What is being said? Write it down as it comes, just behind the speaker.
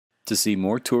To see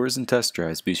more tours and test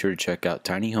drives, be sure to check out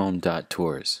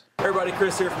tinyhome.tours. Hey everybody,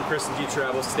 Chris here from Chris and G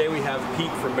Travels. Today we have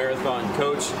Pete from Marathon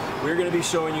Coach. We're going to be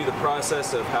showing you the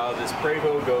process of how this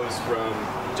Prevost goes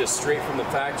from just straight from the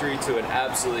factory to an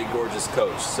absolutely gorgeous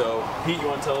coach. So Pete, you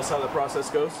want to tell us how the process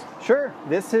goes? Sure.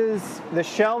 This is the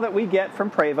shell that we get from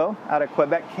Prevost out of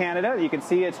Quebec, Canada. You can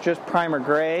see it's just primer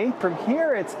gray. From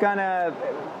here it's going to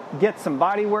get some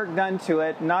body work done to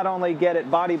it, not only get it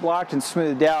body blocked and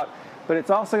smoothed out, but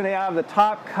it's also going to have the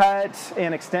top cut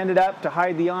and extended up to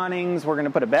hide the awnings. We're going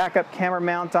to put a backup camera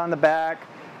mount on the back.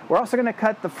 We're also going to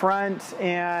cut the front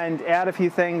and add a few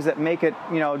things that make it,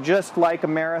 just like a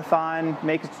Marathon,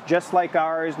 make it just like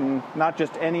ours and not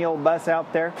just any old bus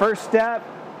out there. First step,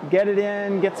 get it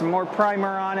in, get some more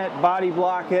primer on it, body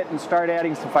block it, and start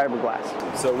adding some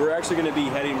fiberglass. So we're actually going to be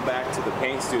heading back to the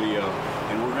paint studio,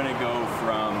 and we're going to go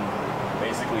from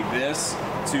basically this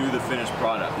to the finished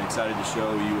product. I'm excited to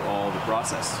show you all the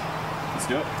process. Let's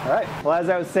do it. All right. Well, as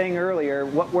I was saying earlier,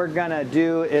 what we're going to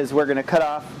do is we're going to cut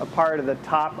off a part of the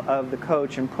top of the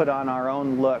coach and put on our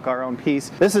own look, our own piece.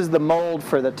 This is the mold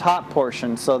for the top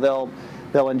portion, so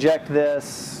they'll inject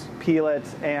this, peel it,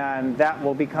 and that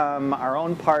will become our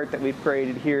own part that we've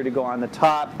created here to go on the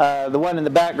top. The one in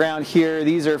the background here,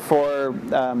 these are for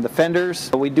the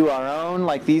fenders. We do our own,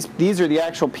 like these are the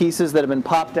actual pieces that have been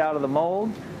popped out of the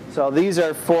mold. So these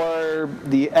are for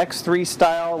the X3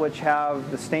 style, which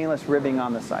have the stainless ribbing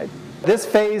on the side. This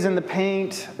phase in the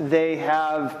paint, they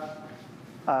have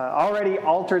already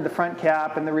altered the front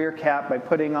cap and the rear cap by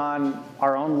putting on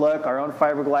our own look, our own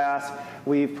fiberglass.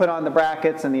 We've put on the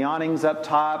brackets and the awnings up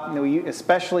top. And we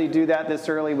especially do that this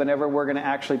early whenever we're going to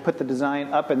actually put the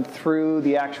design up and through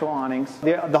the actual awnings.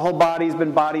 The whole body's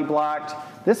been body blocked.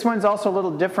 This one's also a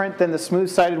little different than the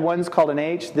smooth-sided ones called an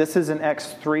H. This is an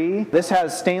X3. This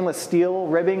has stainless steel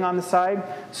ribbing on the side.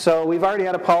 So we've already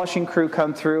had a polishing crew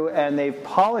come through and they've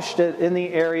polished it in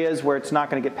the areas where it's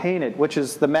not going to get painted, which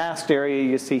is the masked area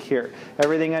you see here.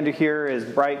 Everything under here is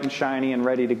bright and shiny and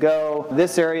ready to go.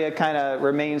 This area kind of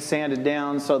remains sanded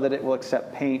down so that it will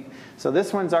accept paint. So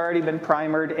this one's already been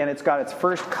primered and it's got its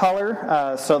first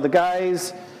color. So the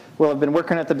guys will have been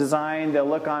working at the design. They'll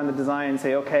look on the design and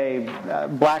say, okay,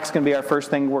 black's going to be our first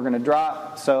thing we're going to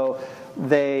drop. So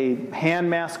they hand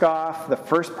mask off the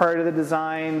first part of the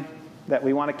design that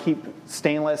we want to keep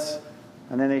stainless,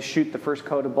 and then they shoot the first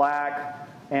coat of black.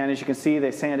 And as you can see,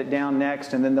 they sand it down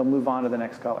next, and then they'll move on to the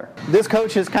next color. This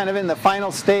coach is kind of in the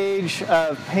final stage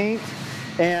of paint,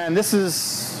 and this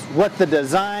is what the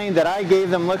design that I gave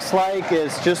them looks like.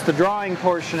 Is just the drawing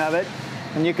portion of it,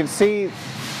 and you can see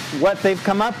what they've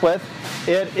come up with.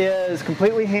 It is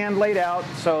completely hand laid out,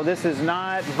 so this is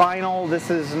not vinyl, this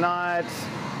is not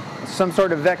some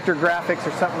sort of vector graphics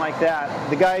or something like that.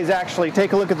 The guys actually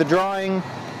take a look at the drawing,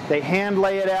 they hand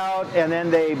lay it out, and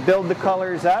then they build the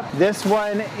colors up. This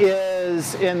one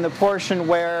is in the portion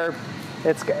where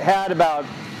it's had about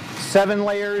 7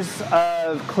 layers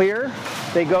of clear.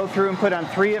 They go through and put on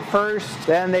 3 at first,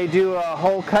 then they do a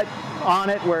whole cut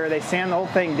on it where they sand the whole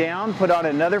thing down, put on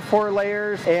another 4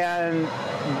 layers, and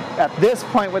at this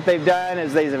point what they've done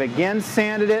is they've again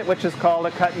sanded it, which is called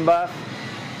a cut and buff.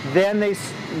 Then they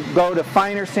go to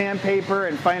finer sandpaper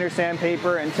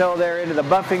until they're into the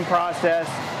buffing process,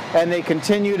 and they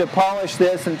continue to polish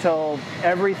this until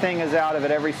everything is out of it,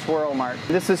 every swirl mark.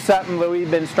 This is something that we've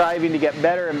been striving to get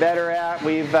better and better at.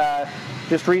 We've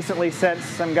just recently sent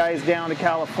some guys down to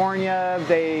California.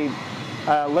 They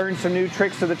learned some new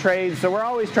tricks of the trade, so we're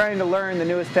always trying to learn the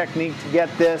newest technique to get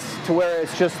this to where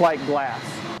it's just like glass.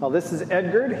 Well, this is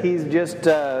Edgar. He's just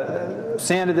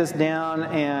sanded this down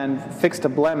and fixed a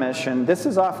blemish, and this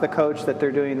is off the coach that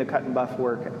they're doing the cut and buff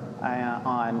work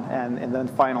on, and in the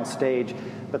final stage.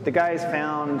 But the guys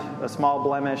found a small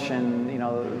blemish, and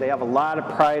they have a lot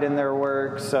of pride in their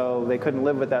work, so they couldn't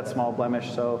live with that small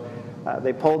blemish. So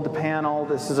they pulled the panel.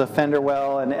 This is a fender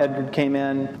well, and Edgar came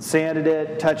in, sanded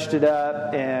it, touched it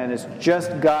up, and it's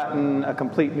just gotten a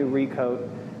complete new recoat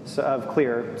of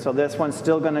clear. So this one's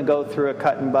still going to go through a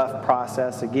cut and buff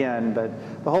process again, but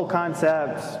the whole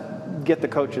concept, get the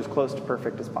coach as close to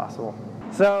perfect as possible.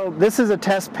 So this is a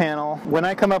test panel. When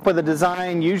I come up with a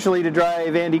design, usually to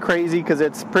drive Andy crazy because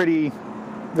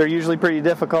they're usually pretty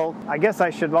difficult. I guess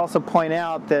I should also point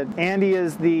out that Andy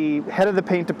is the head of the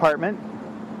paint department.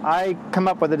 I come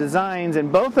up with the designs,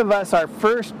 and both of us, our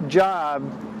first job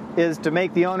is to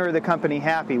make the owner of the company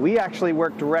happy. We actually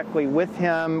work directly with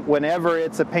him whenever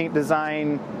it's a paint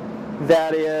design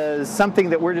that is something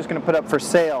that we're just going to put up for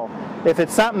sale. If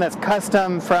it's something that's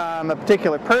custom from a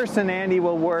particular person, Andy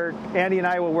and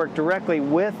I will work directly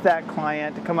with that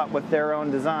client to come up with their own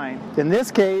design. In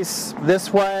this case,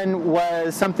 this one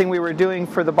was something we were doing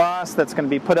for the boss that's going to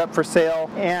be put up for sale,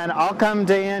 and I'll come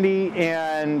to Andy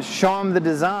and show him the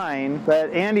design,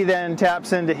 but Andy then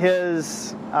taps into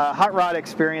his hot rod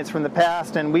experience from the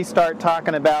past, and we start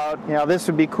talking about, you know, this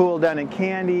would be cool done in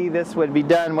candy, this would be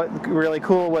done really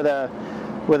cool with a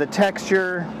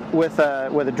texture, with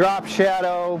a drop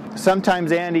shadow.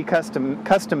 Sometimes Andy custom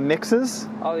mixes.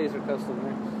 All these are custom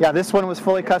mixed. Yeah, this one was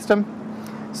fully custom.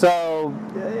 So,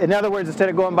 in other words, instead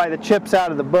of going by the chips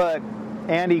out of the book,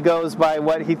 Andy goes by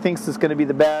what he thinks is going to be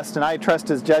the best, and I trust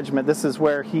his judgment. This is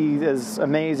where he is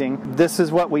amazing. This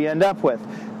is what we end up with.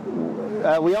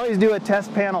 We always do a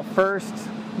test panel first,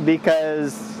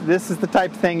 because this is the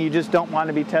type of thing you just don't want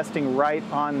to be testing right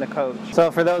on the coach.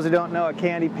 So for those who don't know, a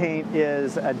candy paint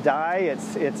is a dye.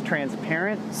 It's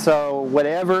transparent, so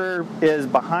whatever is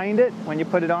behind it, when you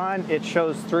put it on, it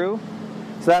shows through.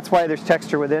 So that's why there's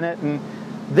texture within it. And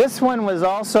this one was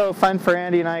also fun for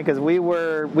Andy and I, because we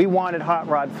wanted hot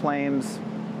rod flames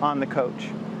on the coach.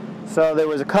 So there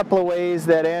was a couple of ways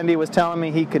that Andy was telling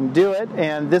me he can do it,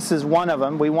 and this is one of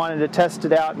them. We wanted to test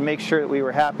it out and make sure that we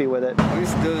were happy with it. We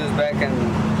used to do this back a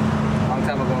long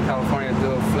time ago in California,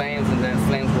 do flames and then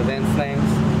flames within flames,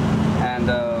 and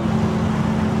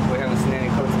we haven't seen any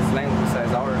coaches flames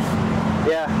besides ours.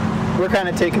 Yeah, we're kind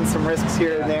of taking some risks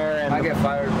here and there. And I get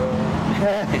fired, bro.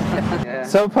 Yeah.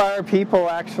 So far, people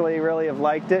actually really have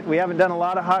liked it. We haven't done a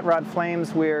lot of hot rod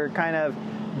flames. We're kind of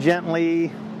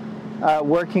gently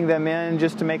working them in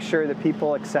just to make sure that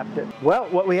people accept it. Well,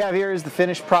 what we have here is the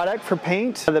finished product for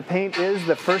paint. The paint is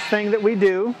the first thing that we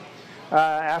do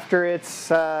after it's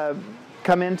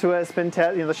come into us,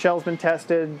 the shell's been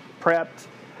tested, prepped,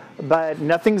 but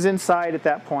nothing's inside at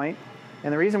that point.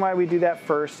 And the reason why we do that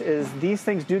first is these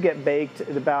things do get baked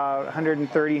at about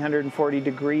 130, 140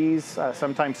 degrees,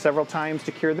 sometimes several times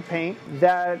to cure the paint.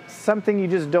 That's something you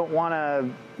just don't want to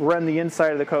run the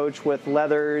inside of the coach with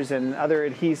leathers and other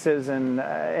adhesives and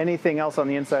anything else on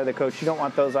the inside of the coach. You don't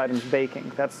want those items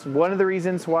baking. That's one of the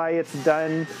reasons why it's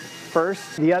done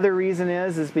first. The other reason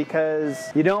is because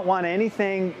you don't want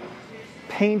anything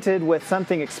painted with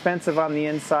something expensive on the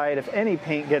inside. If any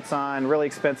paint gets on really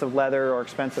expensive leather or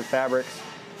expensive fabrics,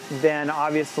 then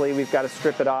obviously we've got to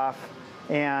strip it off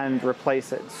and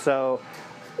replace it. So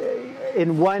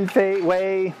in one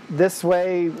way, this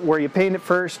way, where you paint it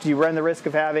first, you run the risk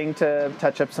of having to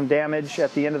touch up some damage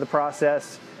at the end of the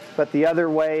process. But the other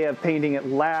way of painting it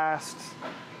last,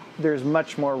 there's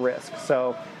much more risk.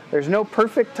 So there's no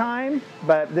perfect time,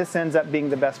 but this ends up being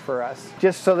the best for us.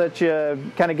 Just so that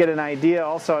you kind of get an idea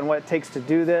also on what it takes to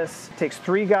do this. It takes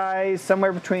 3 guys,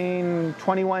 somewhere between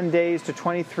 21 days to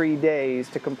 23 days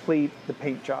to complete the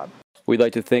paint job. We'd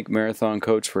like to thank Marathon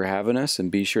Coach for having us,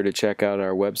 and be sure to check out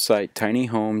our website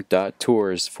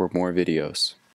tinyhome.tours for more videos.